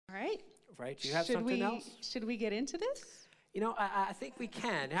right? Do you have something else? Should we get into this? You know, I think we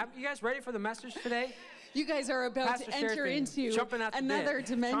can. You guys ready for the message today? You guys are about to enter into another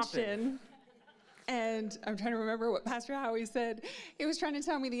dimension. And I'm trying to remember what Pastor Howie said. He was trying to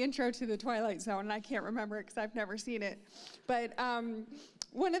tell me the intro to the Twilight Zone, and I can't remember it because I've never seen it. But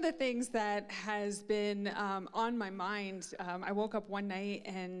one of the things that has been on my mind, I woke up one night,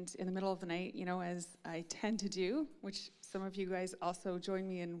 and in the middle of the night, you know, as I tend to do, which some of you guys also join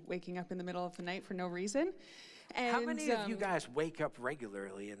me in waking up in the middle of the night for no reason. And, how many of you guys wake up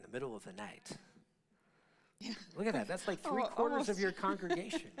regularly in the middle of the night? Yeah. Look at that. That's like three-quarters of your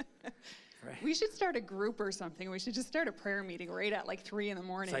congregation. Right. We should start a group or something. We should just start a prayer meeting right at like 3 in the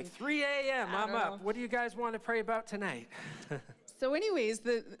morning. It's like 3 a.m. I'm up. What do you guys want to pray about tonight? So anyways,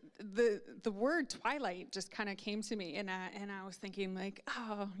 the word twilight just kind of came to me, and I was thinking like,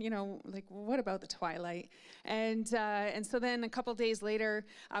 oh, you know, like what about the twilight? And so then a couple days later,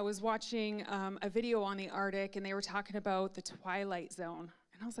 I was watching a video on the Arctic, and they were talking about the Twilight Zone,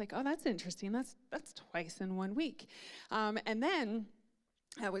 and I was like, oh, that's interesting. That's twice in 1 week, and then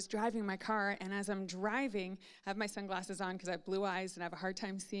I was driving my car, and as I'm driving, I have my sunglasses on because I have blue eyes and I have a hard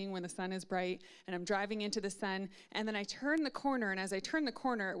time seeing when the sun is bright, and I'm driving into the sun, and then I turned the corner, and as I turned the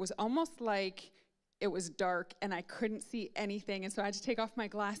corner, it was almost like it was dark and I couldn't see anything, and so I had to take off my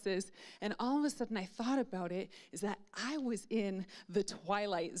glasses, and all of a sudden I thought about it, is that I was in the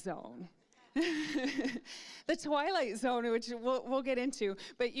Twilight Zone. The Twilight Zone, which we'll get into,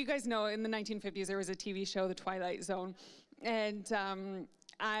 but you guys know in the 1950s there was a TV show, The Twilight Zone, and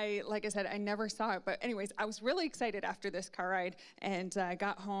like I said, I never saw it, but anyways, I was really excited after this car ride, and I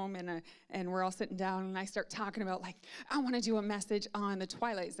got home, and we're all sitting down, and I start talking about, like, I want to do a message on the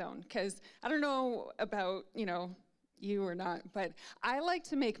Twilight Zone, because I don't know about, you know, you or not, but I like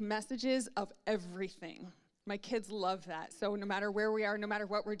to make messages of everything. My kids love that. So no matter where we are, no matter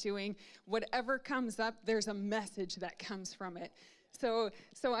what we're doing, whatever comes up, there's a message that comes from it. So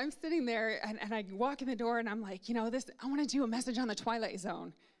I'm sitting there, and I walk in the door, and I'm like, you know, I want to do a message on the Twilight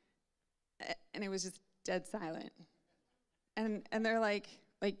Zone. And it was just dead silent. And they're like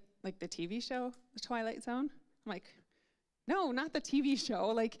the TV show, The Twilight Zone? I'm like, no, not the TV show,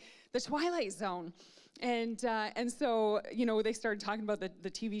 like the Twilight Zone. And so, you know, they started talking about the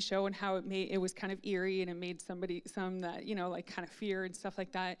TV show and how it was kind of eerie, and it made some that, you know, like kind of fear and stuff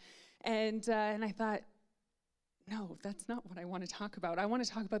like that. And I thought, no, that's not what I want to talk about. I want to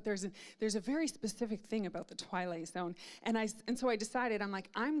talk about there's a very specific thing about the Twilight Zone. And so I decided, I'm like,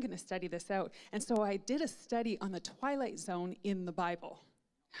 I'm going to study this out. And so I did a study on the Twilight Zone in the Bible.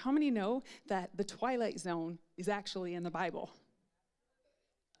 How many know that the Twilight Zone is actually in the Bible?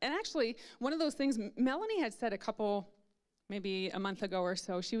 And actually, one of those things, Melanie had said maybe a month ago or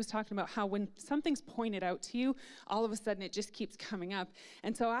so, she was talking about how when something's pointed out to you, all of a sudden it just keeps coming up.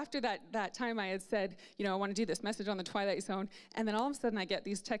 And so after that time I had said, you know, I want to do this message on the Twilight Zone, and then all of a sudden I get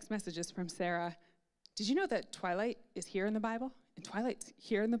these text messages from Sarah. Did you know that Twilight is here in the Bible? And Twilight's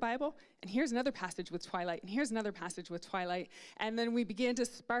here in the Bible? And here's another passage with Twilight, and here's another passage with Twilight. And then we began to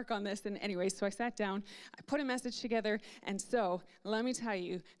spark on this, and anyway, so I sat down, I put a message together, and so let me tell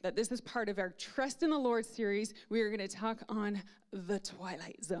you that this is part of our Trust in the Lord series. We are going to talk on the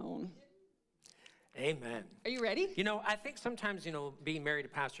Twilight Zone. Amen. Are you ready? You know, I think sometimes, you know, being married to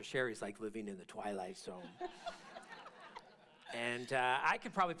Pastor Sheri is like living in the Twilight Zone. And I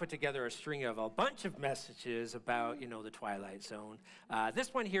could probably put together a string of a bunch of messages about, you know, the Twilight Zone.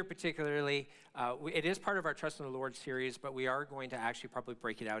 This one here particularly, it is part of our Trust in the Lord series, but we are going to actually probably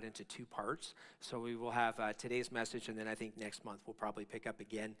break it out into 2 parts. So we will have today's message, and then I think next month we'll probably pick up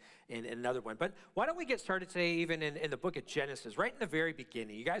again in another one. But why don't we get started today even in the book of Genesis, right in the very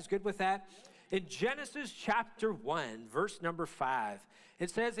beginning. You guys good with that? In Genesis chapter 1, verse number 5, it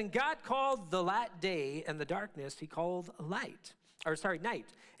says, "And God called the light day, and the darkness he called night.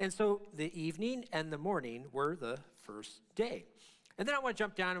 And so the evening and the morning were the first day." And then I want to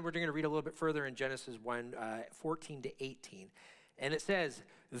jump down, and we're going to read a little bit further in Genesis 1, 14 to 18. And it says,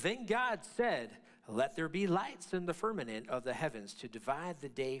 "Then God said, let there be lights in the firmament of the heavens to divide the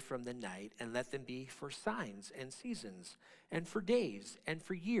day from the night, and let them be for signs and seasons, and for days and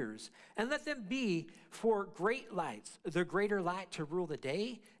for years, and let them be for great lights, the greater light to rule the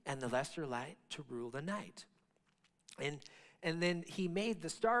day, and the lesser light to rule the night. And then he made the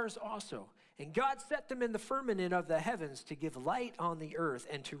stars also. And God set them in the firmament of the heavens to give light on the earth,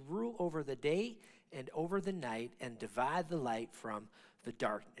 and to rule over the day and over the night, and divide the light from the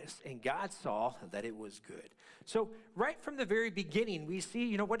darkness. And God saw that it was good." So right from the very beginning, we see,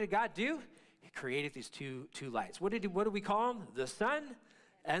 you know, what did God do? He created these two lights. What do we call them? The sun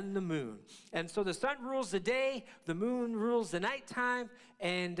and the moon. And so the sun rules the day, the moon rules the nighttime,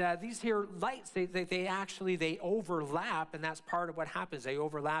 and these here lights, they overlap, and that's part of what happens. They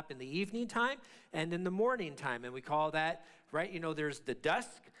overlap in the evening time and in the morning time, and we call that, right, there's the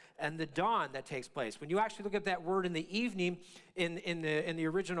dusk and the dawn that takes place. When you actually look at that word in the evening, in the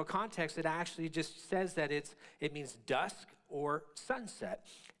original context, it actually just says that it means dusk or sunset.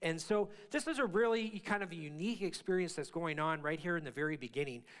 And so this is a really kind of a unique experience that's going on right here in the very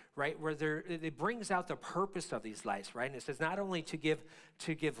beginning, right, where it brings out the purpose of these lights, right? And it says not only to give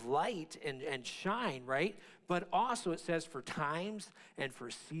light and shine, right, but also it says for times and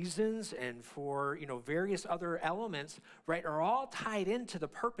for seasons and for, various other elements, right, are all tied into the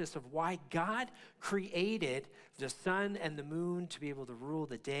purpose of why God created the sun and the moon to be able to rule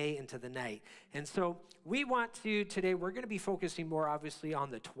the day into the night. And so today we're going to be focusing more obviously on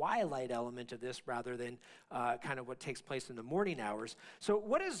the twilight element of this rather than kind of what takes place in the morning hours. So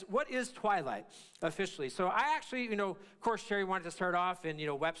what is twilight officially? So I actually, of course, Sheri wanted to start off in,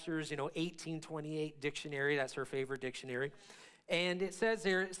 Webster's, 1828 dictionary. That's her favorite dictionary. And it says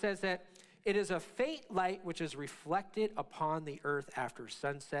that it is a faint light which is reflected upon the earth after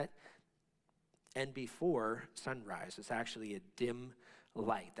sunset and before sunrise. It's actually a dim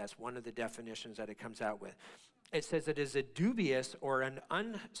light. That's one of the definitions that it comes out with. It says it is a dubious or an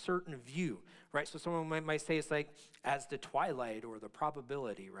uncertain view, right? So someone might say it's like as the twilight or the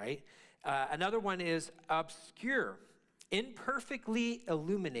probability, right? Another one is obscure, imperfectly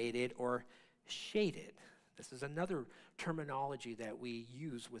illuminated or shaded. This is another terminology that we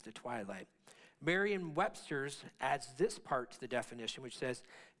use with the twilight. Merriam-Webster's adds this part to the definition, which says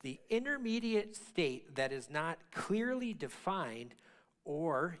the intermediate state that is not clearly defined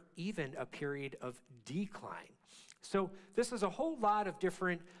or even a period of decline. So this is a whole lot of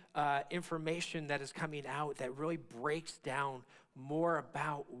different information that is coming out that really breaks down more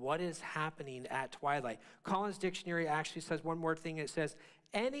about what is happening at twilight. Collins Dictionary actually says one more thing. It says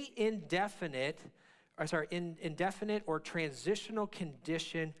any indefinite or transitional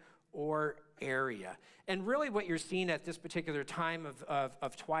condition or area. And really what you're seeing at this particular time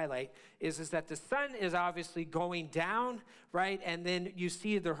of twilight is that the sun is obviously going down, right? And then you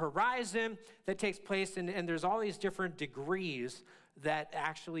see the horizon that takes place, and there's all these different degrees that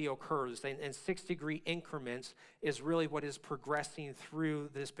actually occurs. And 6-degree increments is really what is progressing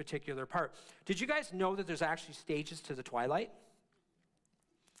through this particular part. Did you guys know that there's actually stages to the twilight?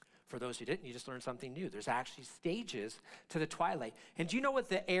 For those who didn't, you just learned something new. There's actually stages to the twilight. And do you know what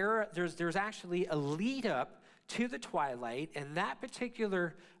the era, there's actually a lead up to the twilight, and that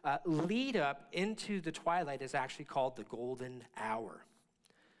particular lead up into the twilight is actually called the golden hour.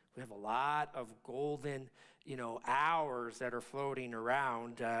 We have a lot of golden, hours that are floating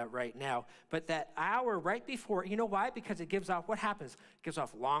around right now. But that hour right before, you know why? Because it gives off, what happens? It gives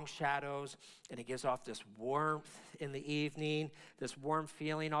off long shadows, and it gives off this warmth in the evening, this warm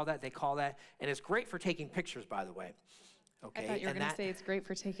feeling, all that, they call that. And it's great for taking pictures, by the way. Okay. I thought you were going to say it's great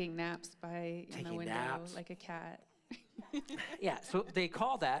for taking naps by in the window naps. Like a cat. Yeah, so they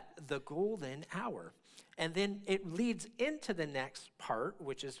call that the golden hour. And then it leads into the next part,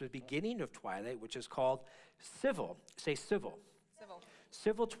 which is the beginning of twilight, which is called civil. Say civil. Civil.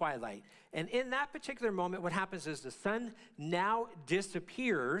 Civil twilight. And in that particular moment, what happens is the sun now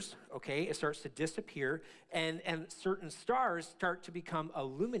disappears, okay? It starts to disappear, and certain stars start to become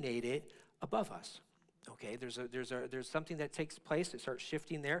illuminated above us. Okay, there's something that takes place. It starts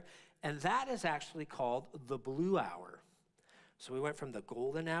shifting there, and that is actually called the blue hour. So we went from the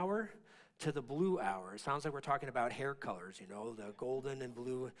golden hour to the blue hour. It sounds like we're talking about hair colors, the golden and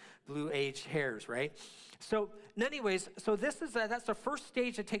blue aged hairs, right? So anyways, so this is that's the first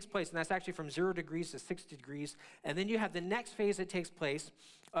stage that takes place, and that's actually from 0 degrees to 6 degrees. And then you have the next phase that takes place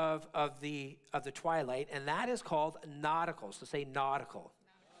of the twilight, and that is called nautical. So say nautical.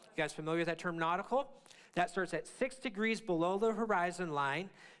 You guys familiar with that term, nautical? That starts at 6 degrees below the horizon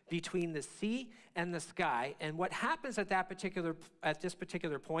line between the sea and the sky. And what happens at this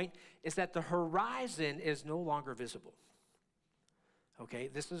particular point is that the horizon is no longer visible. Okay,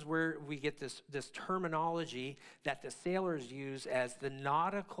 this is where we get this terminology that the sailors use as the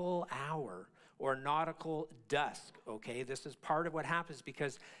nautical hour or nautical dusk. Okay, this is part of what happens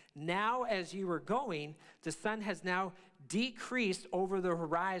because now as you are going, the sun has now decreased over the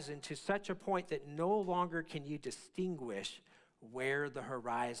horizon to such a point that no longer can you distinguish where the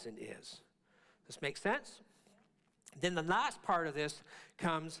horizon is. This makes sense? Then the last part of this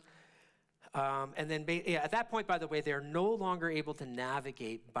comes, and then at that point, by the way, they're no longer able to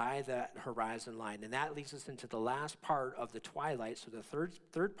navigate by that horizon line. And that leads us into the last part of the twilight, so the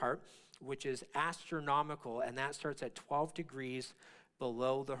third part, which is astronomical, and that starts at 12 degrees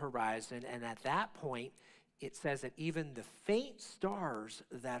below the horizon. And at that point, it says that even the faint stars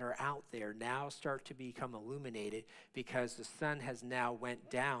that are out there now start to become illuminated because the sun has now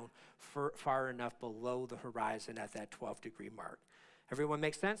went down far enough below the horizon at that 12-degree mark. Everyone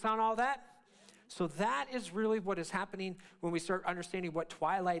make sense on all that? So that is really what is happening when we start understanding what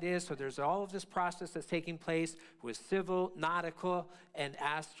twilight is. So there's all of this process that's taking place with civil, nautical, and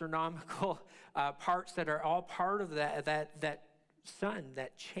astronomical parts that are all part of that sun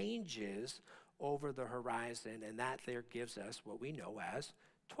that changes over the horizon, and that there gives us what we know as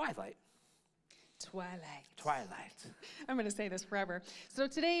twilight. Twilight. I'm going to say this forever. So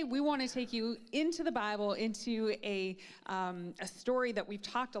today we want to take you into the Bible, into a story that we've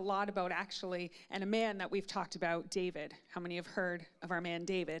talked a lot about actually, and a man that we've talked about, David. How many have heard of our man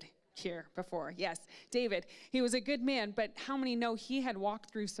David here before? Yes, David. He was a good man, but how many know he had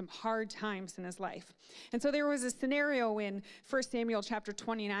walked through some hard times in his life? And so there was a scenario in 1 Samuel chapter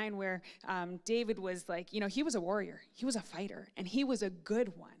 29 where David was like, he was a warrior, he was a fighter, and he was a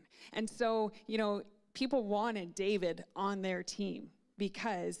good one. And so, people wanted David on their team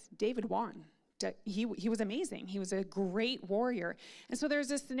because David won. He was amazing. He was a great warrior. And so there's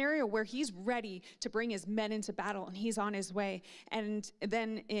this scenario where he's ready to bring his men into battle, and he's on his way. And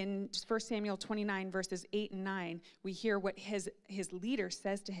then in 1 Samuel 29, verses 8 and 9, we hear what his leader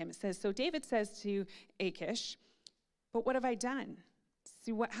says to him. It says, so David says to Achish, but what have I done?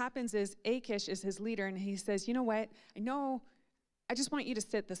 See, what happens is Achish is his leader, and he says, you know what? I just want you to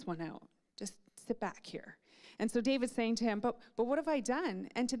sit this one out. Just sit back here. And so David's saying to him, but what have I done?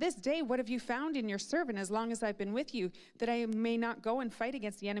 And to this day, what have you found in your servant as long as I've been with you, that I may not go and fight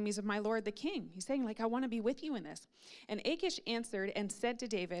against the enemies of my lord the king? He's saying, I want to be with you in this. And Achish answered and said to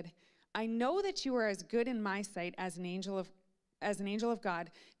David, I know that you are as good in my sight as an angel of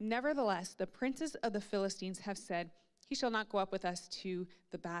God. Nevertheless, the princes of the Philistines have said, he shall not go up with us to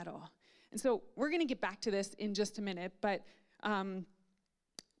the battle. And so we're going to get back to this in just a minute, but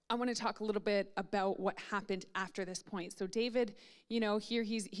I want to talk a little bit about what happened after this point. So David, here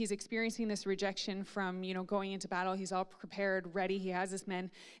he's experiencing this rejection from, going into battle. He's all prepared, ready. He has his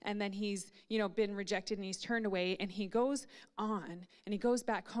men. And then he's, been rejected and he's turned away. And he goes on and he goes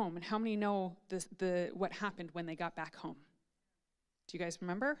back home. And how many know what happened when they got back home? Do you guys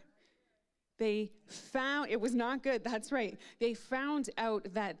remember? They found, it was not good, that's right. They found out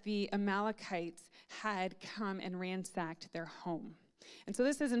that the Amalekites had come and ransacked their home. And so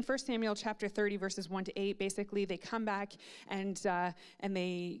this is in 1 Samuel chapter 30, verses 1 to 8. Basically, they come back and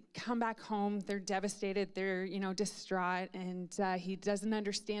they come back home. They're devastated. They're, distraught. And he doesn't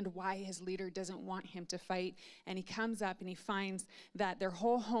understand why his leader doesn't want him to fight. And he comes up and he finds that their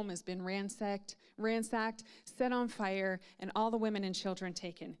whole home has been ransacked, set on fire, and all the women and children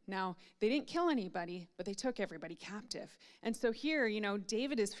taken. Now, they didn't kill anybody, but they took everybody captive. And so here,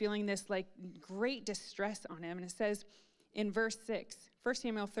 David is feeling this great distress on him. And it says, in verse 6, 1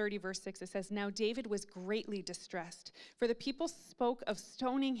 Samuel 30, verse 6, it says, now David was greatly distressed, for the people spoke of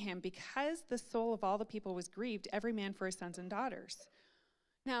stoning him because the soul of all the people was grieved, every man for his sons and daughters.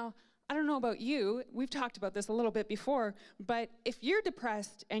 Now, I don't know about you, we've talked about this a little bit before, but if you're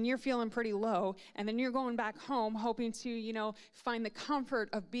depressed and you're feeling pretty low, and then you're going back home hoping to, find the comfort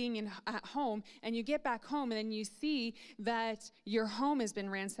of being at home, and you get back home and then you see that your home has been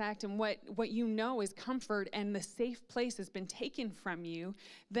ransacked and what you know is comfort and the safe place has been taken from you,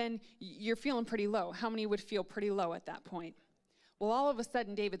 then you're feeling pretty low. How many would feel pretty low at that point? Well, all of a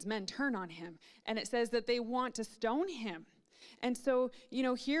sudden, David's men turn on him, and it says that they want to stone him. And so,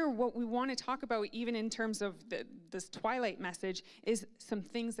 here what we want to talk about, even in terms of this twilight message, is some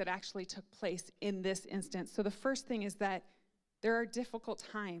things that actually took place in this instance. So the first thing is that there are difficult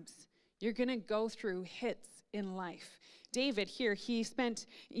times. You're going to go through hits in life. David here, he spent,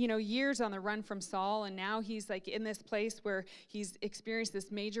 years on the run from Saul, and now he's in this place where he's experienced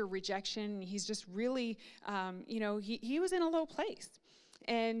this major rejection. He's just really, he was in a low place.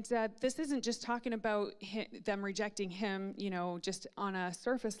 And this isn't just talking about them rejecting him, just on a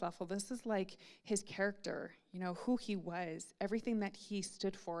surface level. This is his character, who he was, everything that he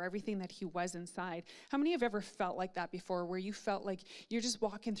stood for, everything that he was inside. How many have ever felt like that before, where you felt like you're just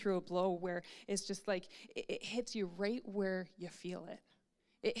walking through a blow where it's just it hits you right where you feel it?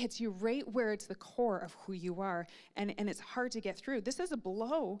 It hits you right where it's the core of who you are, and it's hard to get through. This is a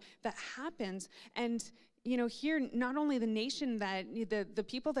blow that happens, and here, not only the nation that the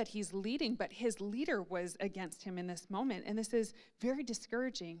people that he's leading, but his leader was against him in this moment. And this is very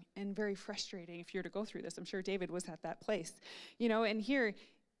discouraging and very frustrating if you're to go through this. I'm sure David was at that place, and here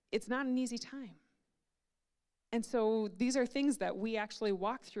it's not an easy time. And so these are things that we actually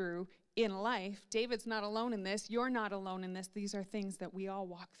walk through in life. David's not alone in this. You're not alone in this. These are things that we all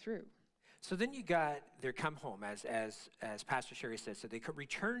walk through. So then you got their come home, as Pastor Sheri said. So they could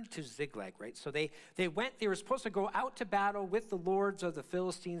return to Ziklag, right? So they were supposed to go out to battle with the lords of the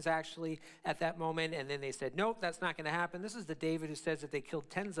Philistines, actually, at that moment. And then they said, nope, that's not going to happen. This is the David who says that they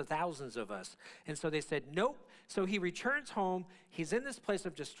killed tens of thousands of us. And so they said, nope. So he returns home. He's in this place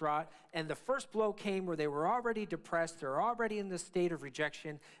of distraught. And the first blow came where they were already depressed. They're already in this state of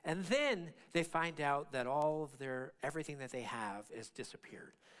rejection. And then they find out that everything that they have is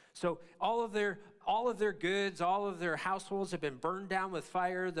disappeared. So all of their goods, all of their households have been burned down with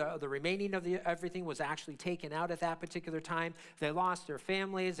fire. The remaining of everything was actually taken out at that particular time. They lost their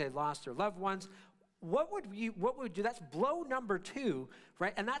families. They lost their loved ones. What would we do? That's blow number 2,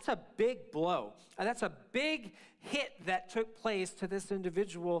 right? And that's a big blow. And that's a big hit that took place to this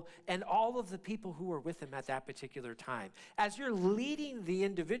individual and all of the people who were with him at that particular time. As you're leading the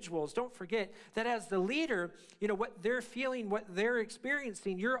individuals, don't forget that as the leader, what they're feeling, what they're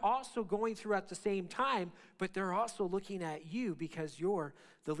experiencing, you're also going through at the same time, but they're also looking at you because you're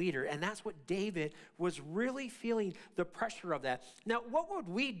the leader. And that's what David was really feeling, the pressure of that. Now, what would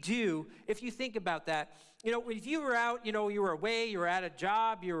we do if you think about that? If you were out, you were away, you were at a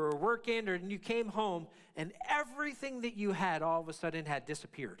job, you were working, and you came home, and everything that you had all of a sudden had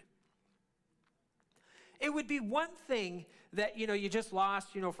disappeared. It would be one thing that, you just lost,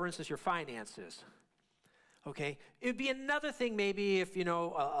 for instance, your finances. Okay? It would be another thing maybe if,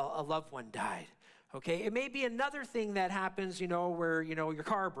 a loved one died. Okay, it may be another thing that happens, where, your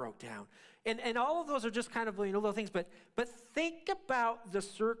car broke down. And all of those are just kind of, little things. But think about the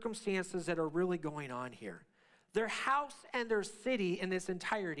circumstances that are really going on here. Their house and their city in its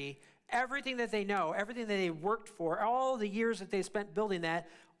entirety, everything that they know, everything that they worked for, all the years that they spent building that,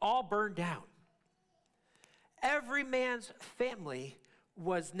 all burned down. Every man's family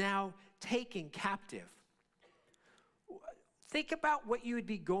was now taken captive. Think about what you would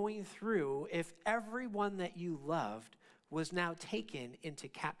be going through if everyone that you loved was now taken into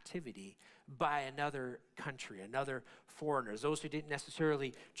captivity by another country, another foreigners, those who didn't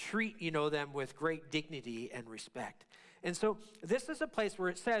necessarily treat, them with great dignity and respect. And so this is a place where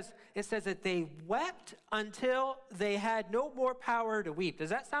it says that they wept until they had no more power to weep. Does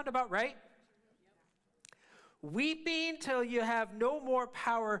that sound about right? Weeping till you have no more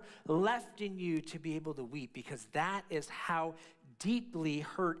power left in you to be able to weep, because that is how deeply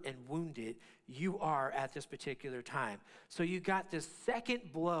hurt and wounded you are at this particular time. So you got this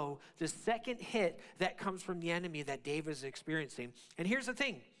second blow, this second hit that comes from the enemy that David is experiencing. And here's the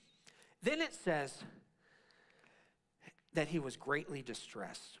thing. Then it says that he was greatly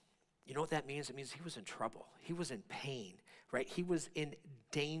distressed. You know what that means? It means he was in trouble. He was in pain, right? He was in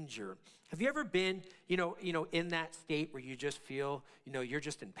danger. Have you ever been, in that state where you just feel, you're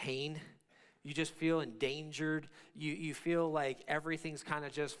just in pain? You just feel endangered. You feel like everything's kind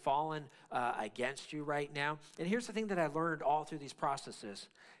of just fallen against you right now. And here's the thing that I learned all through these processes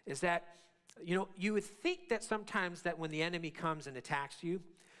is that, you would think that sometimes that when the enemy comes and attacks you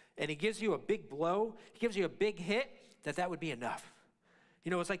and he gives you a big blow, he gives you a big hit, that would be enough.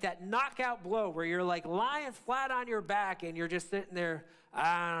 It's like that knockout blow where you're like lying flat on your back and you're just sitting there,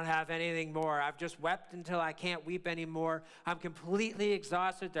 I don't have anything more. I've just wept until I can't weep anymore. I'm completely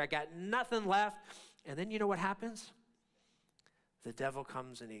exhausted. I got nothing left. And then you know what happens? The devil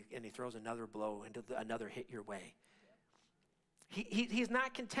comes and he throws another blow into another hit your way. He's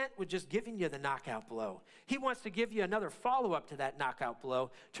not content with just giving you the knockout blow. He wants to give you another follow-up to that knockout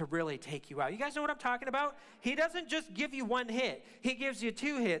blow to really take you out. You guys know what I'm talking about? He doesn't just give you one hit. He gives you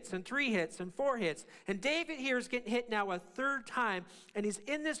 2 hits and 3 hits and 4 hits. And David here is getting hit now a 3rd time, and he's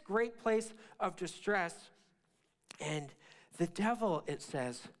in this great place of distress. And the devil, it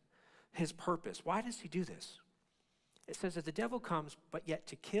says, his purpose. Why does he do this? It says that the devil comes, but yet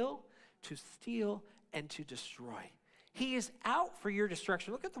to kill, to steal, and to destroy. He is out for your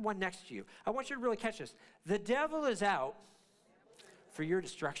destruction. Look at the one next to you. I want you to really catch this. The devil is out for your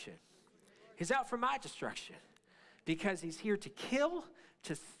destruction. He's out for my destruction because he's here to kill,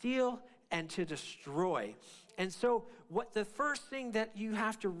 to steal, and to destroy. And so what the first thing that you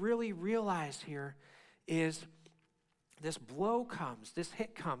have to really realize here is this blow comes, this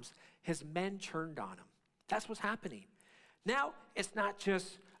hit comes, his men turned on him. That's what's happening. Now, it's not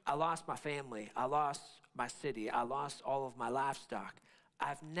just, I lost my family, I lost my city, I lost all of my livestock.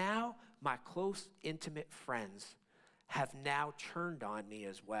 My close, intimate friends have now turned on me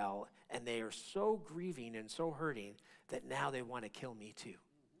as well, and they are so grieving and so hurting that now they want to kill me too.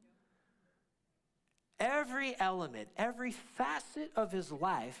 Every element, every facet of his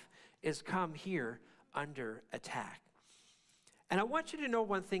life is come here under attack. And I want you to know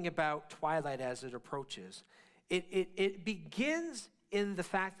one thing about twilight as it approaches. It begins in the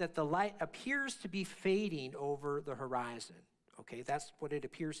fact that the light appears to be fading over the horizon. Okay, that's what it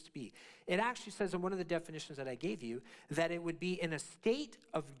appears to be. It actually says in one of the definitions that I gave you that it would be in a state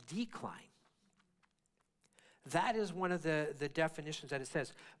of decline. That is one of the definitions that it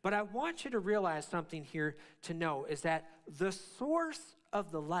says. But I want you to realize something here to know is that the source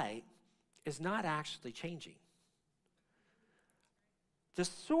of the light is not actually changing. The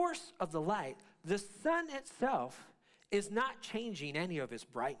source of the light, the sun itself, is not changing any of its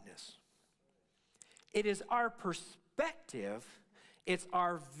brightness. It is our perspective, it's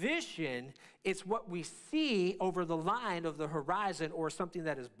our vision, it's what we see over the line of the horizon or something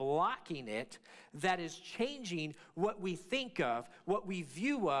that is blocking it that is changing what we think of, what we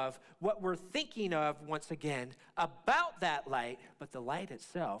view of, what we're thinking of, once again, about that light. But the light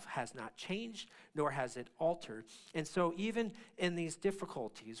itself has not changed, nor has it altered. And so even in these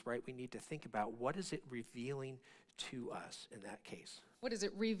difficulties, right, we need to think about what is it revealing to us in that case. What does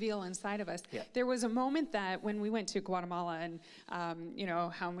it reveal inside of us? Yeah. There was a moment that when we went to Guatemala, and you know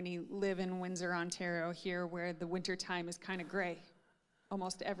how many live in Windsor, Ontario here, where the winter time is kind of gray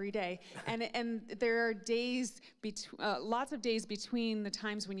almost every day. And there are days, lots of days between the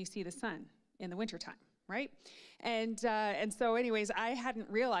times when you see the sun in the winter time, right? And so anyways, I hadn't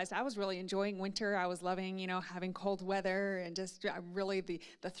realized, I was really enjoying winter. I was loving, you know, having cold weather and just really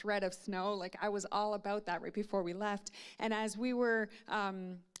the threat of snow. Like I was all about that right before we left. And as we were,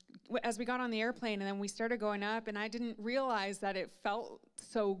 as we got on the airplane and then we started going up, and I didn't realize that it felt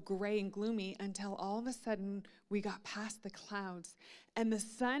so gray and gloomy until all of a sudden we got past the clouds and the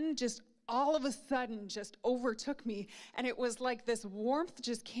sun just all of a sudden just overtook me, and it was like this warmth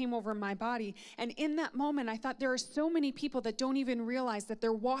just came over my body. And in that moment, I thought there are so many people that don't even realize that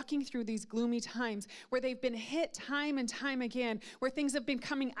they're walking through these gloomy times where they've been hit time and time again, where things have been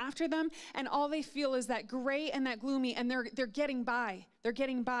coming after them, and all they feel is that gray and that gloomy, and they're getting by. They're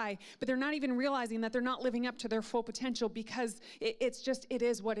getting by, but they're not even realizing that they're not living up to their full potential because it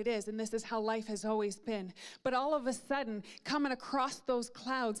is what it is, and this is how life has always been. But all of a sudden, coming across those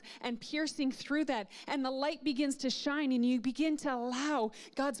clouds and piercing through that, and the light begins to shine, and you begin to allow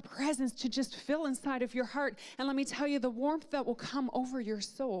God's presence to just fill inside of your heart. And let me tell you, the warmth that will come over your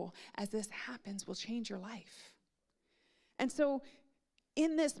soul as this happens will change your life. And so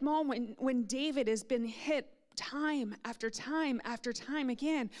in this moment, when David has been hit time after time after time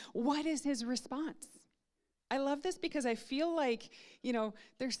again, what is his response? I love this because I feel like, you know,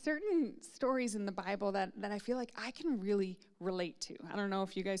 there's certain stories in the Bible that I feel like I can really relate to. I don't know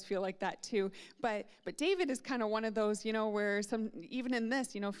if you guys feel like that too, but David is kind of one of those, you know, where even in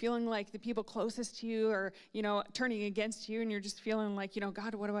this, you know, feeling like the people closest to you are, you know, turning against you, and you're just feeling like, you know,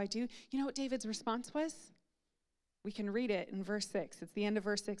 God, what do I do? You know what David's response was? We can read it in verse 6. It's the end of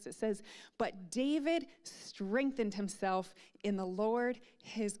verse 6. It says, "But David strengthened himself in the Lord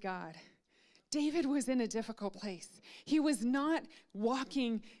his God." David was in a difficult place. He was not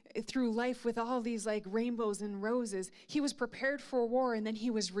walking through life with all these like rainbows and roses. He was prepared for war, and then he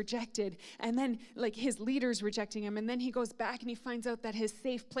was rejected. And then like his leaders rejecting him. And then he goes back and he finds out that his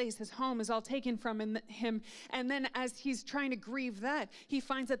safe place, his home, is all taken from him. And then as he's trying to grieve that, he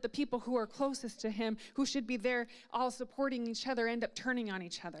finds that the people who are closest to him, who should be there all supporting each other, end up turning on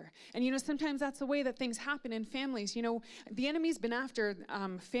each other. And you know, sometimes that's the way that things happen in families. You know, the enemy's been after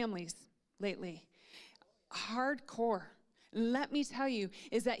families lately. Hardcore. Let me tell you,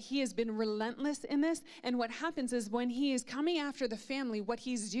 is that he has been relentless in this. And what happens is when he is coming after the family, what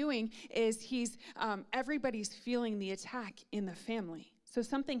he's doing is everybody's feeling the attack in the family. So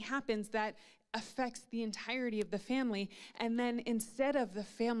something happens that affects the entirety of the family. And then instead of the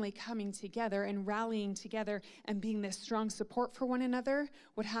family coming together and rallying together and being this strong support for one another,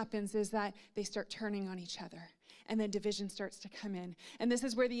 what happens is that they start turning on each other. And then division starts to come in. And this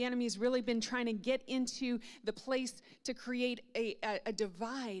is where the enemy's really been trying to get into the place to create a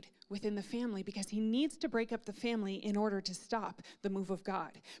divide within the family, because he needs to break up the family in order to stop the move of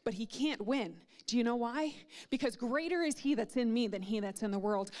God. But he can't win. Do you know why? Because greater is he that's in me than he that's in the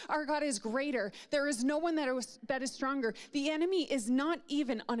world. Our God is greater. There is no one that is stronger. The enemy is not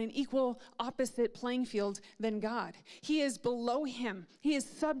even on an equal opposite playing field than God. He is below him. He is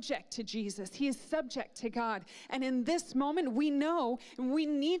subject to Jesus. He is subject to God. And in this moment, we know, and we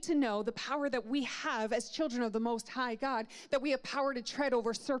need to know the power that we have as children of the Most High God, that we have power to tread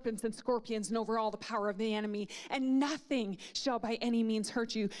over serpents and scorpions and over all the power of the enemy, and nothing shall by any means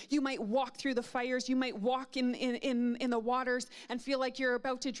hurt you. You might walk through the fires, you might walk in the waters and feel like you're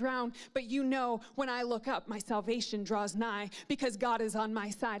about to drown, but you know, when I look up, my salvation draws nigh, because God is on my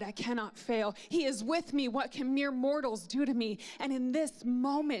side. I cannot fail. He is with me. What can mere mortals do to me? And in this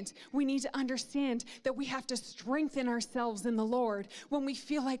moment, we need to understand that we have to strengthen ourselves in the Lord. When we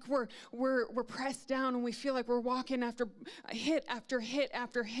feel like we're pressed down, and we feel like we're walking after hit after hit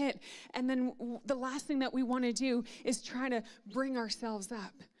after hit, and then the last thing that we want to do is try to bring ourselves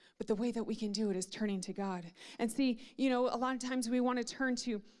up. But the way that we can do it is turning to God. And see, a lot of times we want to turn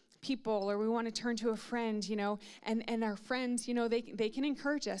to people, or we want to turn to a friend, and our friends, they can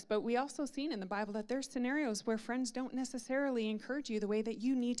encourage us. But we also seen in the Bible that there's scenarios where friends don't necessarily encourage you the way that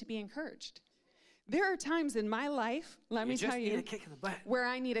you need to be encouraged. There are times in my life, let me tell you, need a kick in the butt. where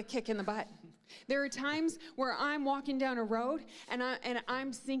I need a kick in the butt. There are times where I'm walking down a road and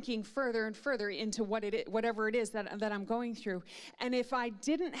I'm sinking further and further into whatever it is that I'm going through. And if I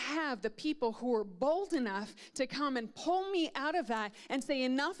didn't have the people who are bold enough to come and pull me out of that and say,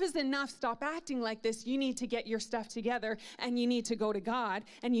 enough is enough, stop acting like this, you need to get your stuff together, and you need to go to God,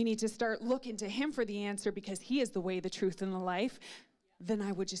 and you need to start looking to Him for the answer, because He is the way, the truth, and the life, then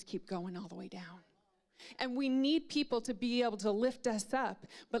I would just keep going all the way down. And we need people to be able to lift us up.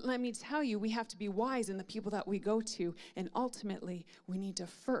 But let me tell you, we have to be wise in the people that we go to. And ultimately, we need to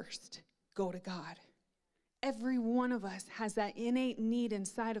first go to God. Every one of us has that innate need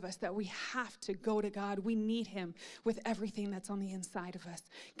inside of us that we have to go to God. We need Him with everything that's on the inside of us.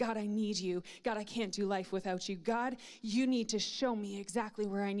 God, I need you. God, I can't do life without you. God, you need to show me exactly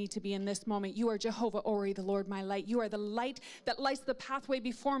where I need to be in this moment. You are Jehovah Ori, the Lord my light. You are the light that lights the pathway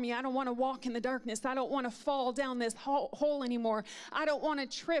before me. I don't want to walk in the darkness. I don't want to fall down this hole anymore. I don't want to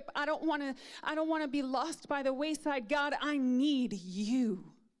trip. I don't want to be lost by the wayside. God, I need you.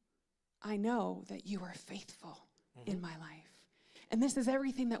 I know that you are faithful in my life. And this is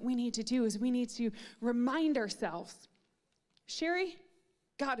everything that we need to do, is we need to remind ourselves, Sheri,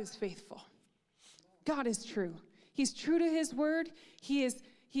 God is faithful. God is true. He's true to His word. He is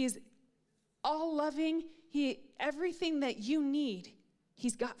all loving. Everything that you need,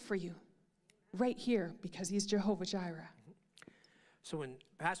 He's got for you right here, because He's Jehovah Jireh. So when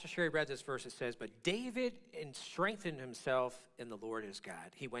Pastor Sheri read this verse, it says, but David strengthened himself in the Lord his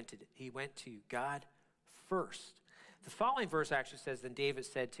God. He went to God first. The following verse actually says, then David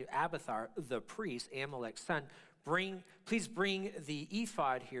said to Abiathar, the priest, Amalek's son, please bring the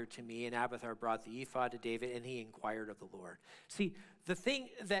ephod here to me. And Abiathar brought the ephod to David, and he inquired of the Lord. See, the thing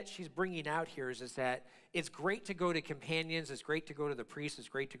that she's bringing out here is that it's great to go to companions, it's great to go to the priest, it's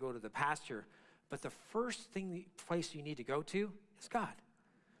great to go to the pastor, but the first place you need to go to is God.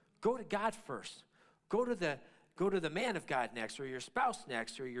 Go to God first. Go to the man of God next, or your spouse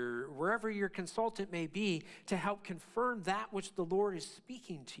next, or wherever your consultant may be, to help confirm that which the Lord is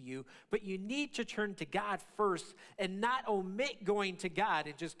speaking to you. But you need to turn to God first, and not omit going to God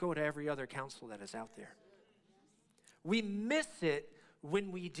and just go to every other counsel that is out there. We miss it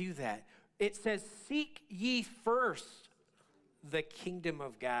when we do that. It says, seek ye first the kingdom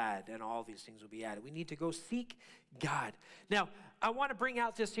of God, and all these things will be added. We need to go seek God. Now, I want to bring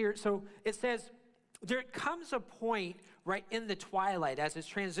out this here. So it says, there comes a point right in the twilight as it's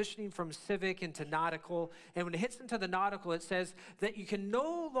transitioning from civic into nautical. And when it hits into the nautical, it says that you can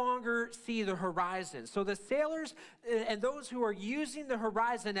no longer see the horizon. So the sailors and those who are using the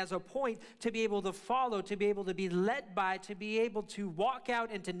horizon as a point to be able to follow, to be able to be led by, to be able to walk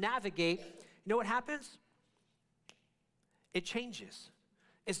out and to navigate, you know what happens? It changes.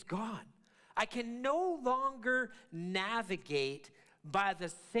 It's gone. I can no longer navigate by the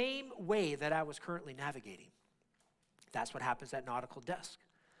same way that I was currently navigating. That's what happens at nautical dusk.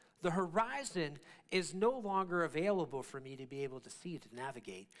 The horizon is no longer available for me to be able to see, to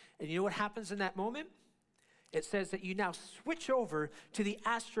navigate. And you know what happens in that moment? It says that you now switch over to the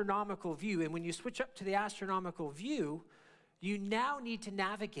astronomical view. And when you switch up to the astronomical view, you now need to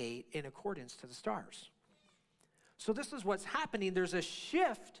navigate in accordance to the stars. So this is what's happening. There's a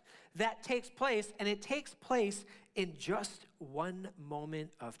shift that takes place, and it takes place in just one moment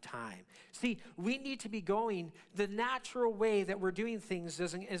of time. See, we need to be going the natural way that we're doing things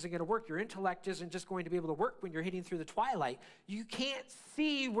isn't going to work. Your intellect isn't just going to be able to work when you're hitting through the twilight. You can't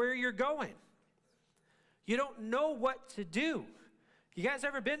see where you're going. You don't know what to do. You guys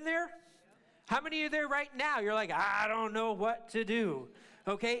ever been there? How many are there right now? You're like, I don't know what to do.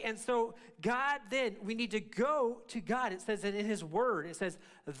 Okay, and so God, then we need to go to God. It says that in His word, it says,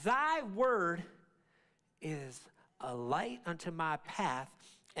 thy word is a light unto my path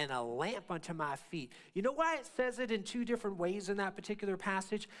and a lamp unto my feet. You know why it says it in two different ways in that particular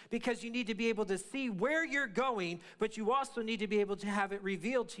passage? Because you need to be able to see where you're going, but you also need to be able to have it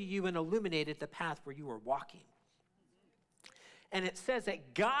revealed to you and illuminated the path where you are walking. And it says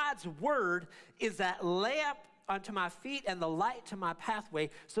that God's word is that lamp unto my feet and the light to my pathway,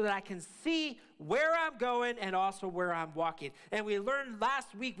 so that I can see where I'm going and also where I'm walking. And we learned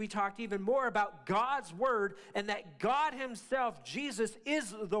last week, we talked even more about God's word, and that God himself, Jesus,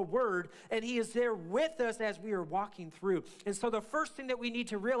 is the word, and he is there with us as we are walking through. And so the first thing that we need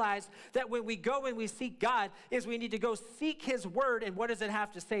to realize, that when we go and we seek God, is we need to go seek his word. And what does it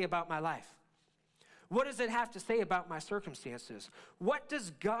have to say about my life? What does it have to say about my circumstances? What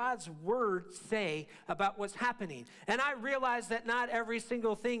does God's word say about what's happening? And I realize that not every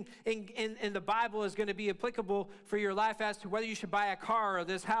single thing in the Bible is going to be applicable for your life as to whether you should buy a car or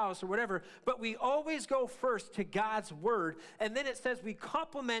this house or whatever. But we always go first to God's word. And then it says we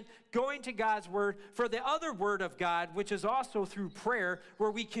complement going to God's word for the other word of God, which is also through prayer,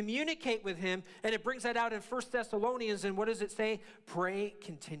 where we communicate with him. And it brings that out in 1 Thessalonians. And what does it say? Pray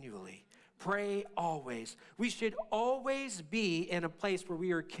continually. Pray always. We should always be in a place where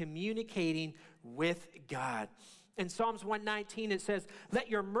we are communicating with God. In Psalms 119, it says, let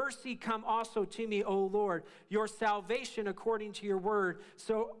your mercy come also to me, O Lord, your salvation according to your word.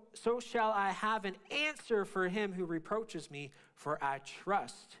 So shall I have an answer for him who reproaches me, for I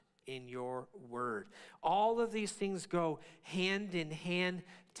trust in your word. All of these things go hand in hand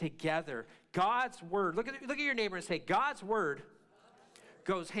together. God's word. Look at your neighbor and say, God's word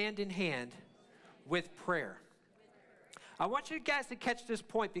goes hand in hand with prayer. I want you guys to catch this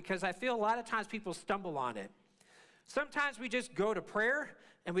point, because I feel a lot of times people stumble on it. Sometimes we just go to prayer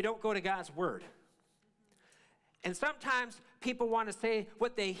and we don't go to God's word. And sometimes people want to say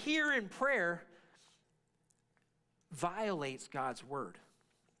what they hear in prayer violates God's word.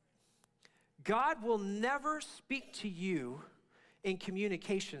 God will never speak to you in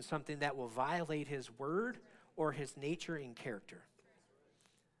communication something that will violate his word or his nature and character.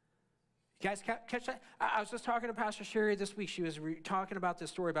 You guys catch that? I was just talking to Pastor Sheri this week. She was talking about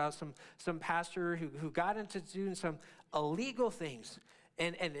this story about some pastor who got into doing some illegal things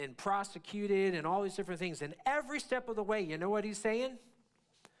and prosecuted and all these different things. And every step of the way, you know what he's saying?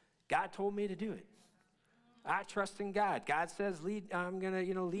 God told me to do it. I trust in God. God says, I'm going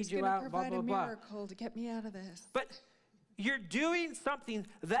to lead you out, blah, blah, blah. He's going to provide a miracle to get me out of this. But you're doing something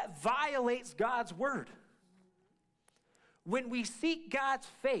that violates God's word. When we seek God's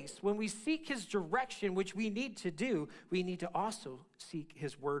face, when we seek his direction, which we need to do, we need to also seek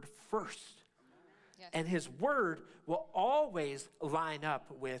his word first. Yes. And his word will always line up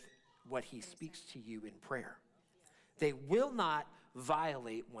with what he speaks to you in prayer. They will not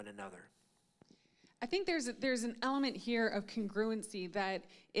violate one another. I think there's an element here of congruency that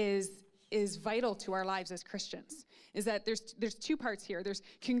is vital to our lives as Christians. Is that there's two parts here. There's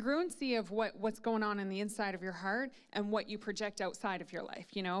congruency of what's going on in the inside of your heart and what you project outside of your life.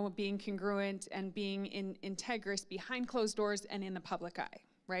 You know, being congruent and being integrous behind closed doors and in the public eye,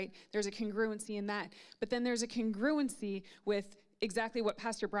 right? There's a congruency in that. But then there's a congruency with exactly what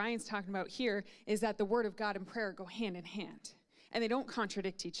Pastor Brian's talking about here, is that the word of God and prayer go hand in hand. And they don't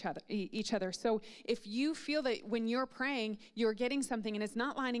contradict each other. So if you feel that when you're praying, you're getting something and it's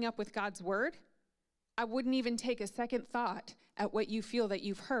not lining up with God's word, I wouldn't even take a second thought at what you feel that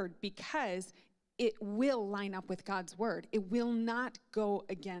you've heard, because it will line up with God's word. It will not go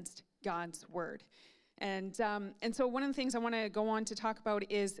against God's word. And so one of the things I want to go on to talk about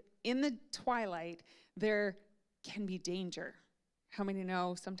is in the twilight, there can be danger. How many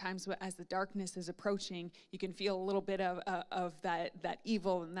know sometimes as the darkness is approaching, you can feel a little bit of that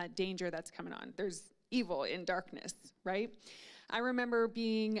evil and that danger that's coming on. There's evil in darkness, right? I remember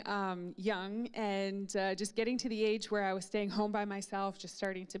being young and just getting to the age where I was staying home by myself, just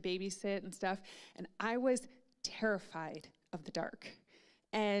starting to babysit and stuff, and I was terrified of the dark.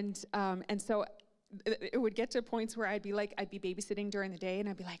 And so it would get to points where I'd be babysitting during the day, and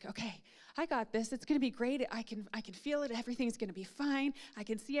I'd be like, okay, I got this. It's going to be great. I can feel it. Everything's going to be fine. I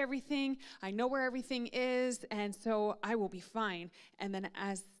can see everything. I know where everything is, and so I will be fine. And then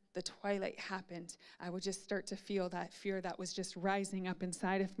as the twilight happened, I would just start to feel that fear that was just rising up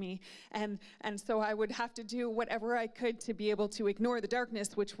inside of me. And so I would have to do whatever I could to be able to ignore the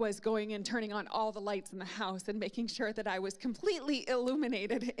darkness, which was going and turning on all the lights in the house and making sure that I was completely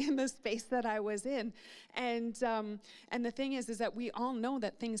illuminated in the space that I was in. And the thing is that we all know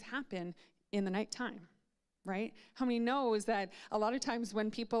that things happen in the nighttime. right? How many knows that a lot of times when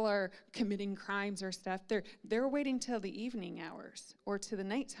people are committing crimes or stuff, they're waiting till the evening hours or to the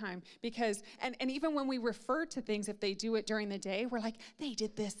nighttime because, and even when we refer to things, if they do it during the day, we're like, they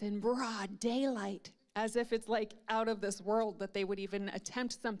did this in broad daylight, as if it's like out of this world that they would even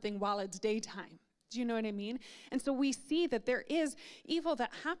attempt something while it's daytime. Do you know what I mean? And so we see that there is evil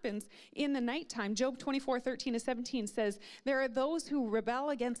that happens in the nighttime. Job 24:13-17 says, there are those who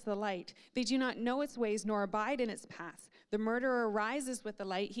rebel against the light. They do not know its ways nor abide in its paths. The murderer rises with the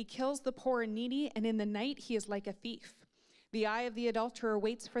light. He kills the poor and needy, and in the night he is like a thief. The eye of the adulterer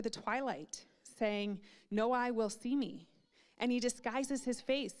waits for the twilight, saying, no eye will see me. And he disguises his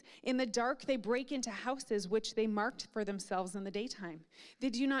face. In the dark, they break into houses which they marked for themselves in the daytime. They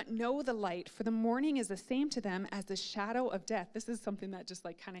do not know the light, for the morning is the same to them as the shadow of death. This is something that just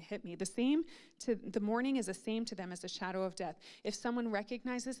kind of hit me. The morning is the same to them as the shadow of death. If someone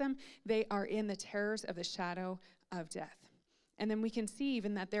recognizes them, they are in the terrors of the shadow of death. And then we can see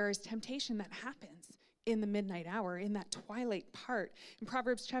even that there is temptation that happens in the midnight hour, in that twilight part. In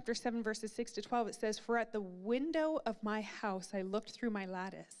Proverbs chapter 7, verses 6-12, it says, for at the window of my house I looked through my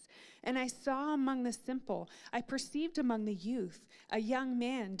lattice, and I saw among the simple, I perceived among the youth, a young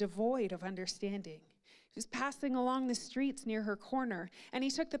man devoid of understanding. He was passing along the streets near her corner, and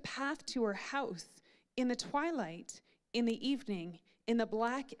he took the path to her house in the twilight, in the evening, in the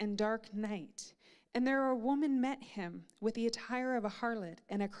black and dark night. And there a woman met him with the attire of a harlot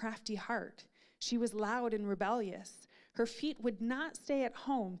and a crafty heart. She was loud and rebellious. Her feet would not stay at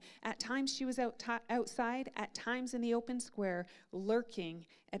home. At times she was outside, at times in the open square, lurking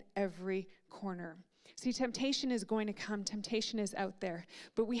at every corner. See, temptation is going to come. Temptation is out there.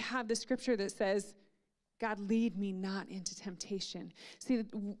 But we have the scripture that says, God, lead me not into temptation. See,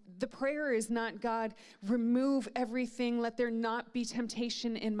 the prayer is not, God, remove everything. Let there not be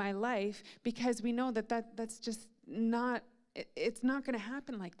temptation in my life, because we know that's just not, it's not going to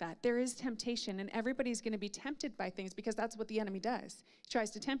happen like that. There is temptation, and everybody's going to be tempted by things because that's what the enemy does. He tries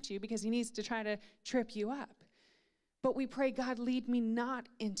to tempt you because he needs to try to trip you up. But we pray, God, lead me not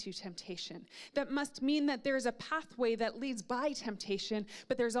into temptation. That must mean that there's a pathway that leads by temptation,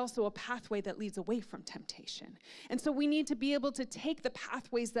 but there's also a pathway that leads away from temptation. And so we need to be able to take the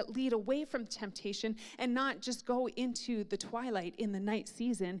pathways that lead away from temptation and not just go into the twilight in the night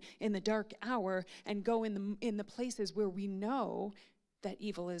season, in the dark hour, and go in the places where we know that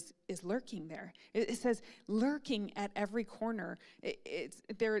evil is lurking there. It says lurking at every corner.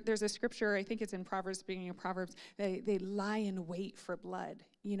 There's a scripture, I think it's in Proverbs, speaking of Proverbs, they lie in wait for blood.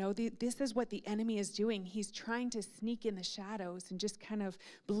 You know, this is what the enemy is doing. He's trying to sneak in the shadows and just kind of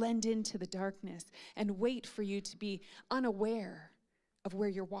blend into the darkness and wait for you to be unaware of where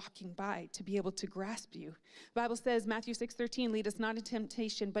you're walking by, to be able to grasp you. The Bible says, Matthew 6:13, lead us not into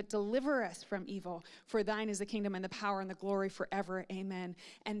temptation, but deliver us from evil. For thine is the kingdom and the power and the glory forever. Amen.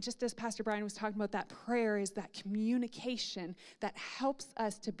 And just as Pastor Brian was talking about, that prayer is that communication that helps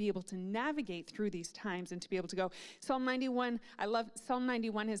us to be able to navigate through these times and to be able to go. Psalm 91, I love, Psalm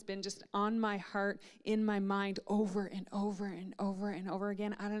 91 has been just on my heart, in my mind, over and over and over and over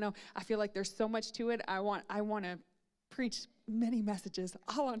again. I don't know. I feel like there's so much to it. I want to preach many messages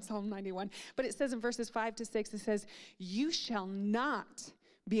all on Psalm 91. But it says in verses 5-6, it says, you shall not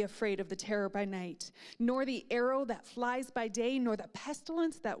be afraid of the terror by night, nor the arrow that flies by day, nor the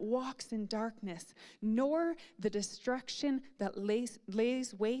pestilence that walks in darkness, nor the destruction that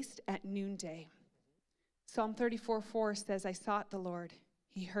lays waste at noonday. Psalm 34:4 says, I sought the Lord,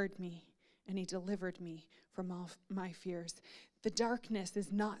 he heard me, and he delivered me from all my fears. The darkness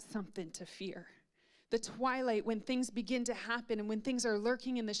is not something to fear. The twilight, when things begin to happen and when things are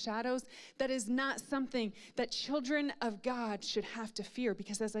lurking in the shadows, that is not something that children of God should have to fear,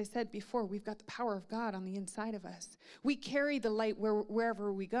 because as I said before, we've got the power of God on the inside of us. We carry the light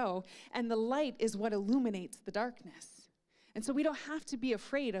wherever we go, and the light is what illuminates the darkness. And so we don't have to be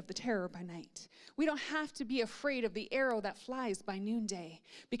afraid of the terror by night. We don't have to be afraid of the arrow that flies by noonday,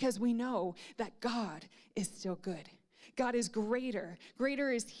 because we know that God is still good. God is greater.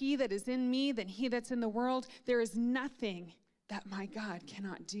 Greater is he that is in me than he that's in the world. There is nothing that my God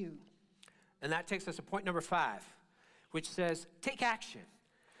cannot do. And that takes us to point number 5, which says, take action.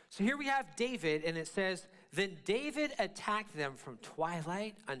 So here we have David, and it says, then David attacked them from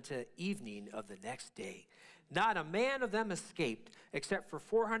twilight unto evening of the next day. Not a man of them escaped, except for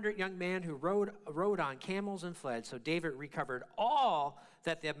 400 young men who rode on camels and fled. So David recovered all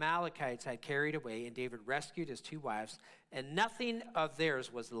that the Amalekites had carried away, and David rescued his 2 wives, and nothing of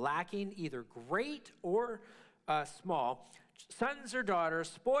theirs was lacking, either great or small, sons or daughters,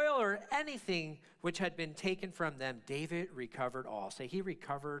 spoil or anything which had been taken from them. David recovered all. Say, he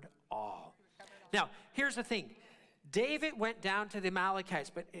recovered all. Now, here's the thing. David went down to the Amalekites,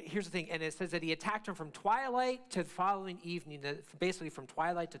 but here's the thing, and it says that he attacked them from twilight to the following evening, basically from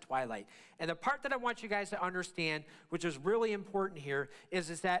twilight to twilight. And the part that I want you guys to understand, which is really important here,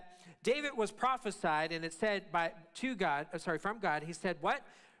 is that David was prophesied, and it said from God, he said, what?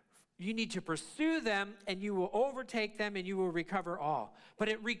 You need to pursue them, and you will overtake them, and you will recover all. But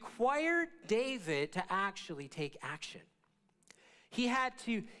it required David to actually take action. He had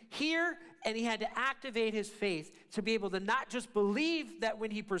to hear and he had to activate his faith to be able to not just believe that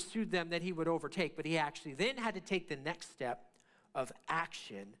when he pursued them that he would overtake, but he actually then had to take the next step of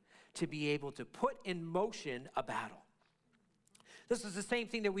action to be able to put in motion a battle. This is the same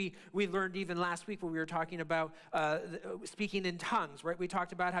thing that we learned even last week when we were talking about speaking in tongues, right? We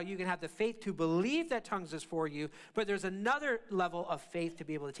talked about how you can have the faith to believe that tongues is for you, but there's another level of faith to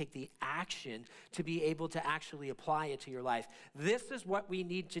be able to take the action to be able to actually apply it to your life. This is what we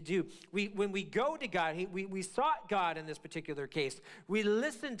need to do. When we go to God, we sought God in this particular case. We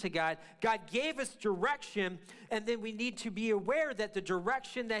listened to God. God gave us direction, and then we need to be aware that the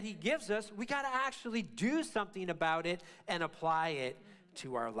direction that he gives us, we got to actually do something about it and apply it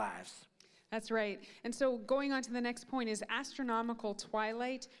to our lives. That's right. And so going on to the next point is astronomical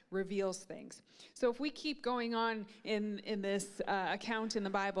twilight reveals things. So if we keep going on in this account in the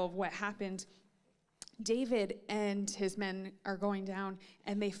Bible of what happened, David and his men are going down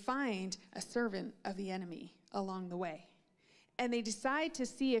and they find a servant of the enemy along the way. And they decide to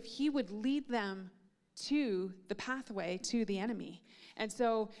see if he would lead them to the pathway to the enemy. And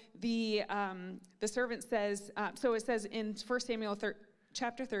so the servant says, so it says in 1 Samuel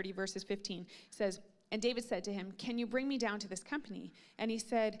chapter 30, verses 15, says, and David said to him, can you bring me down to this company? And he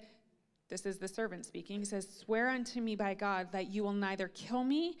said, this is the servant speaking, he says, swear unto me by God that you will neither kill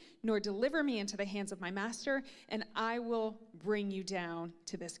me nor deliver me into the hands of my master, and I will bring you down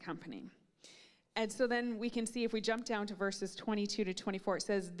to this company. And so then we can see if we jump down to verses 22 to 24, it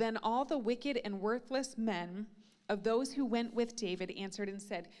says, then all the wicked and worthless men of those who went with David answered and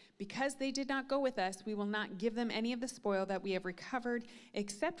said, because they did not go with us, we will not give them any of the spoil that we have recovered,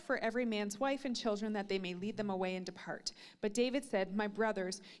 except for every man's wife and children, that they may lead them away and depart. But David said, my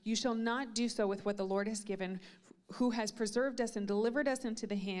brothers, you shall not do so with what the Lord has given, who has preserved us and delivered us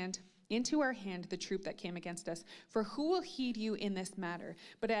into our hand the troop that came against us. For who will heed you in this matter?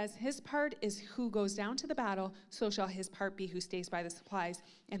 But as his part is who goes down to the battle, so shall his part be who stays by the supplies,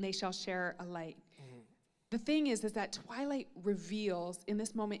 and they shall share alike. The thing is that twilight reveals, in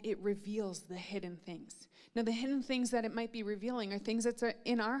this moment, it reveals the hidden things. Now, the hidden things that it might be revealing are things that are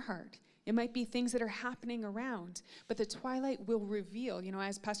in our heart. It might be things that are happening around, but the twilight will reveal,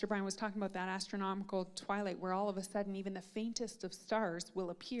 as Pastor Brian was talking about that astronomical twilight where all of a sudden even the faintest of stars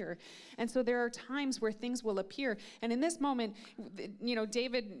will appear. And so there are times where things will appear. And in this moment,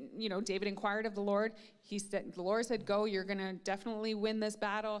 David inquired of the Lord. The Lord said, go, you're going to definitely win this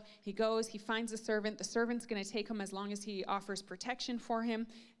battle. He goes, he finds a servant. The servant's going to take him as long as he offers protection for him.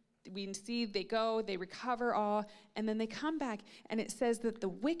 We see they go, they recover all, and then they come back, and it says that the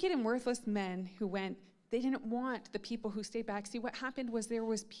wicked and worthless men who went, they didn't want the people who stayed back. See, what happened was there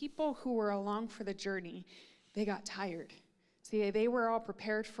was people who were along for the journey. They got tired. See, they were all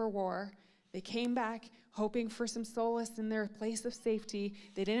prepared for war. They came back hoping for some solace in their place of safety.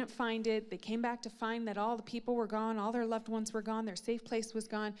 They didn't find it. They came back to find that all the people were gone, all their loved ones were gone, their safe place was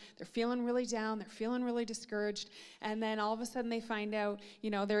gone. They're feeling really down. They're feeling really discouraged. And then all of a sudden they find out,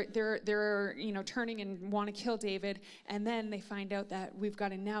 they're turning and want to kill David. And then they find out that we've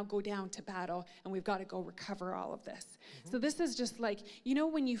got to now go down to battle and we've got to go recover all of this. So this is just like,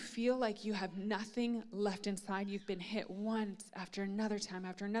 when you feel like you have nothing left inside, you've been hit once after another time,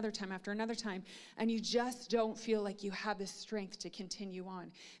 after another time, after another time, and you just don't feel like you have the strength to continue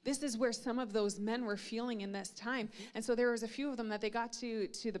on. This is where some of those men were feeling in this time. And so there was a few of them that they got to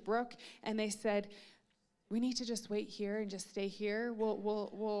the brook and they said, we need to just wait here and just stay here.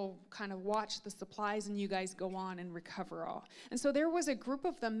 We'll kind of watch the supplies and you guys go on and recover all. And so there was a group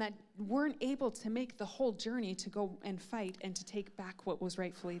of them that weren't able to make the whole journey to go and fight and to take back what was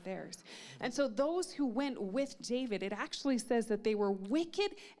rightfully theirs. And so those who went with David, it actually says that they were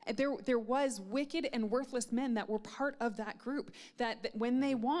wicked. There was wicked and worthless men that were part of that group, that when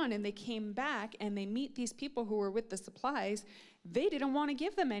they won and they came back and they meet these people who were with the supplies, they didn't want to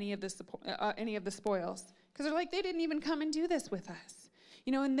give them any of the spoils. Because they're like, they didn't even come and do this with us.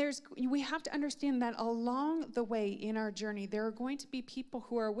 And we have to understand that along the way in our journey, there are going to be people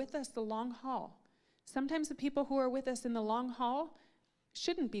who are with us the long haul. Sometimes the people who are with us in the long haul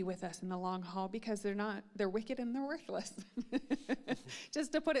shouldn't be with us in the long haul because they're wicked and they're worthless.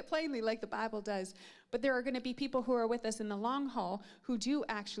 Just to put it plainly, like the Bible does. But there are going to be people who are with us in the long haul who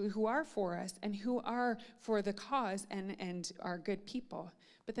are for us and who are for the cause and are good people.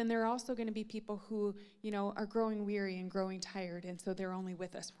 But then there are also going to be people who, are growing weary and growing tired, and so they're only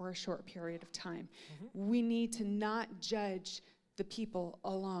with us for a short period of time. We need to not judge the people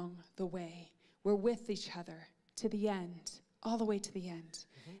along the way. We're with each other to the end. All the way to the end.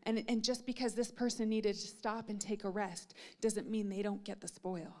 And just because this person needed to stop and take a rest doesn't mean they don't get the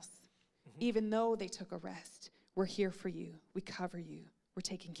spoils. Even though they took a rest, we're here for you. We cover you. We're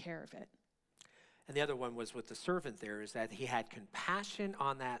taking care of it. And the other one was with the servant there, is that he had compassion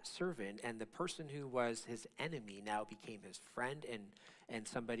on that servant, and the person who was his enemy now became his friend and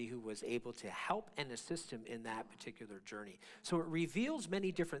somebody who was able to help and assist him in that particular journey. So it reveals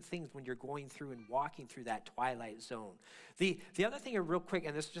many different things when you're going through and walking through that twilight zone. The other thing, real quick,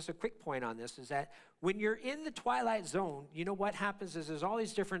 and this is just a quick point on this, is that when you're in the twilight zone, what happens is there's all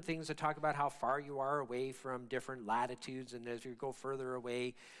these different things that talk about how far you are away from different latitudes, and as you go further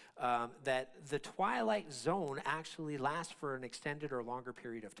away, that the twilight zone actually lasts for an extended or longer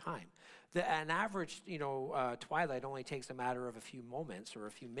period of time. An average, twilight only takes a matter of a few moments or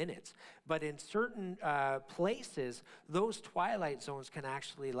a few minutes. But in certain places, those twilight zones can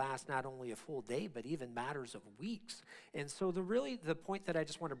actually last not only a full day, but even matters of weeks. And so the point that I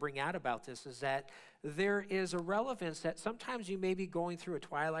just want to bring out about this is that there is a relevance that sometimes you may be going through a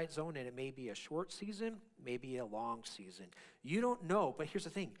twilight zone and it may be a short season, maybe a long season. You don't know, but here's the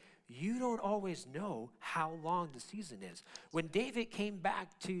thing. You don't always know how long the season is. When David came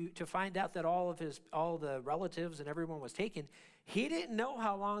back to find out that all the relatives and everyone was taken, he didn't know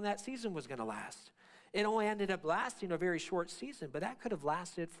how long that season was going to last. It only ended up lasting a very short season, but that could have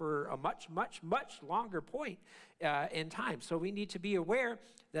lasted for a much, much, much longer point in time. So we need to be aware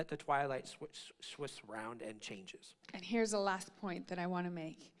that the twilight switches around and changes. And here's the last point that I want to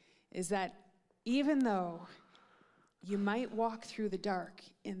make, is that even though you might walk through the dark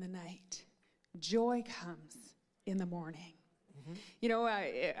in the night, joy comes in the morning.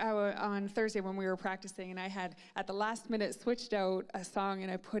 On Thursday when we were practicing, and I had at the last minute switched out a song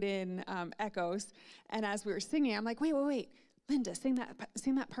and I put in echoes, and as we were singing, I'm like, wait, Linda, sing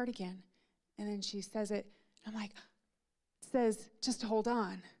that part again. And then she says it, and I'm like, it says, just hold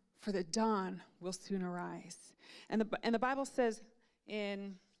on, for the dawn will soon arise. And the Bible says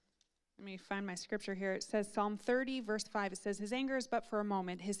in, let me find my scripture here. It says Psalm 30, verse 5. It says, his anger is but for a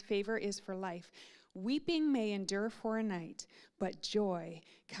moment. His favor is for life. Weeping may endure for a night, but joy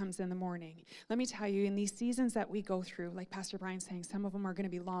comes in the morning. Let me tell you, in these seasons that we go through, like Pastor Brian's saying, some of them are going to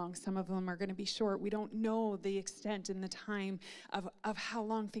be long. Some of them are going to be short. We don't know the extent and the time of how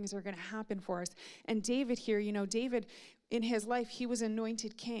long things are going to happen for us. And David here, David, in his life, he was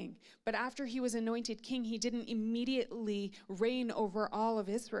anointed king. But after he was anointed king, he didn't immediately reign over all of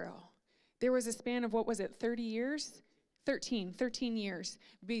Israel. There was a span of, 30 years? 13 years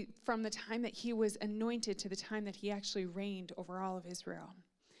from the time that he was anointed to the time that he actually reigned over all of Israel.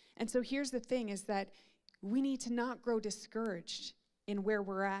 And so here's the thing, is that we need to not grow discouraged in where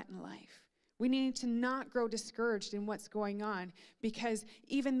we're at in life. We need to not grow discouraged in what's going on, because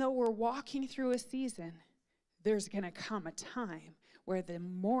even though we're walking through a season, there's going to come a time where the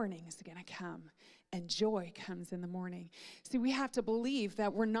morning is going to come and joy comes in the morning. See, we have to believe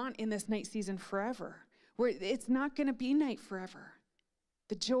that we're not in this night season forever. It's not going to be night forever.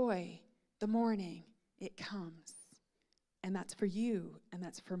 The joy, the morning, it comes. And that's for you, and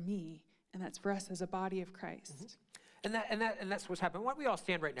that's for me, and that's for us as a body of Christ. And that's what's happening. Why don't we all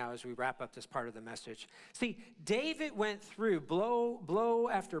stand right now as we wrap up this part of the message? See, David went through blow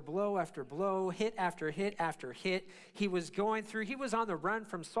after blow after blow, hit after hit after hit. He was on the run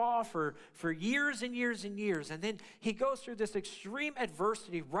from Saul for years and years and years. And then he goes through this extreme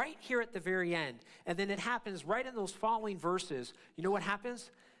adversity right here at the very end. And then it happens right in those following verses. You know what happens?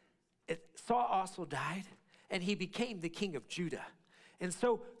 Saul also died, and he became the king of Judah. And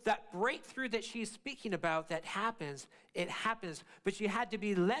so that breakthrough that she's speaking about that happens, it happens, but you had to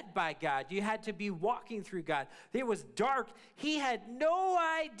be led by God. You had to be walking through God. It was dark. He had no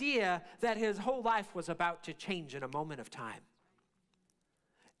idea that his whole life was about to change in a moment of time.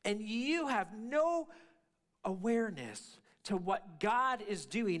 And you have no awareness to what God is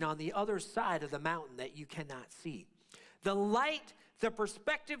doing on the other side of the mountain that you cannot see. The light The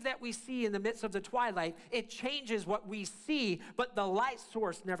perspective that we see in the midst of the twilight, it changes what we see, but the light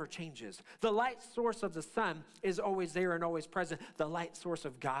source never changes. The light source of the sun is always there and always present. The light source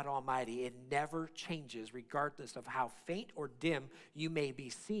of God Almighty, it never changes regardless of how faint or dim you may be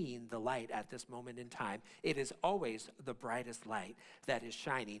seeing the light at this moment in time. It is always the brightest light that is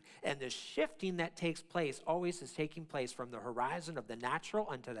shining. And the shifting that takes place always is taking place from the horizon of the natural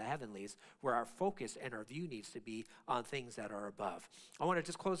unto the heavenlies, where our focus and our view needs to be on things that are above. I want to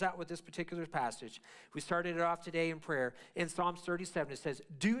just close out with this particular passage. We started it off today in prayer. In Psalms 37, it says,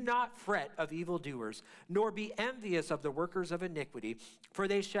 "Do not fret of evildoers, nor be envious of the workers of iniquity, for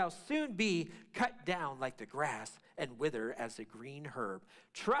they shall soon be cut down like the grass and wither as the green herb.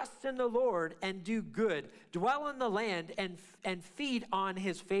 Trust in the Lord and do good. Dwell in the land and feed on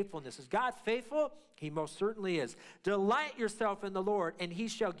his faithfulness." Is God faithful? He most certainly is. "Delight yourself in the Lord, and he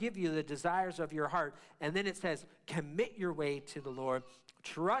shall give you the desires of your heart." And then it says, "Commit your way to the Lord.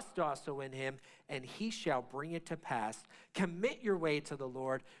 Trust also in him, and he shall bring it to pass." Commit your way to the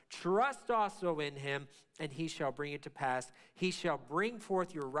Lord. Trust also in him, and he shall bring it to pass. He shall bring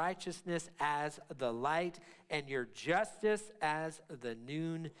forth your righteousness as the light, and your justice as the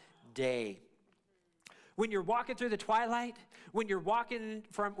noonday. When you're walking through the twilight, when you're walking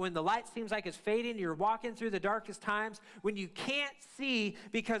when the light seems like it's fading, you're walking through the darkest times, when you can't see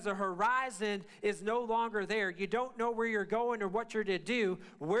because the horizon is no longer there, you don't know where you're going or what you're to do,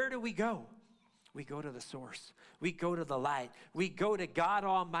 where do we go? We go to the source. We go to the light. We go to God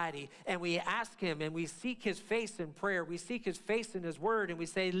Almighty, and we ask him, and we seek his face in prayer. We seek his face in his word, and we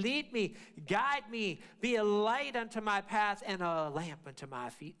say, "Lead me, guide me, be a light unto my path and a lamp unto my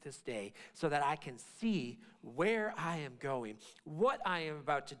feet this day, so that I can see where I am going, what I am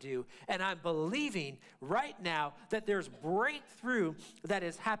about to do." And I'm believing right now that there's breakthrough that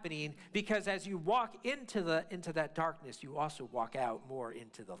is happening, because as you walk into that darkness, you also walk out more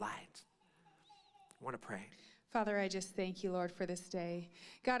into the light. I want to pray. Father, I just thank you, Lord, for this day.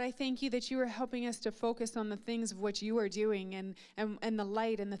 God, I thank you that you are helping us to focus on the things of what you are doing and the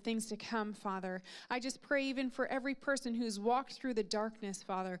light and the things to come, Father. I just pray even for every person who's walked through the darkness,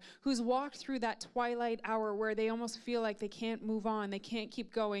 Father, who's walked through that twilight hour where they almost feel like they can't move on, they can't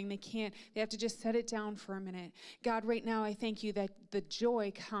keep going, they have to just set it down for a minute. God, right now I thank you that the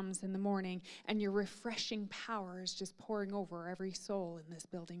joy comes in the morning and your refreshing power is just pouring over every soul in this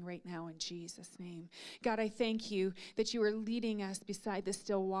building right now in Jesus' name. God, I thank you that you are leading us beside the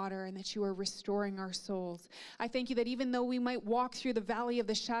still water and that you are restoring our souls. I thank you that even though we might walk through the valley of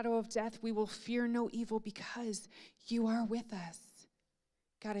the shadow of death, we will fear no evil because you are with us.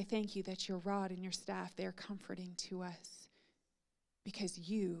 God, I thank you that your rod and your staff, they are comforting to us because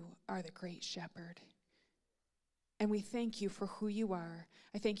you are the great shepherd. And we thank you for who you are.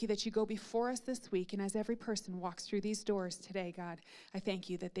 I thank you that you go before us this week, and as every person walks through these doors today, God, I thank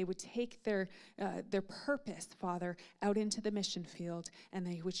you that they would take their purpose, Father, out into the mission field, and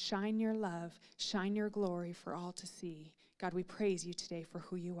they would shine your love, shine your glory for all to see. God, we praise you today for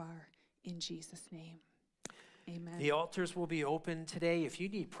who you are. In Jesus' name. Amen. The altars will be open today. If you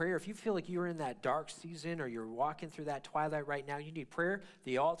need prayer, if you feel like you're in that dark season or you're walking through that twilight right now, you need prayer,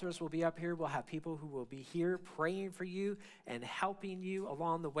 the altars will be up here. We'll have people who will be here praying for you and helping you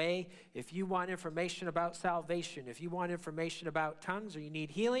along the way. If you want information about salvation, if you want information about tongues or you need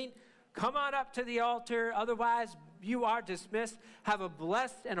healing, come on up to the altar. Otherwise, you are dismissed. Have a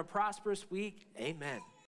blessed and a prosperous week. Amen.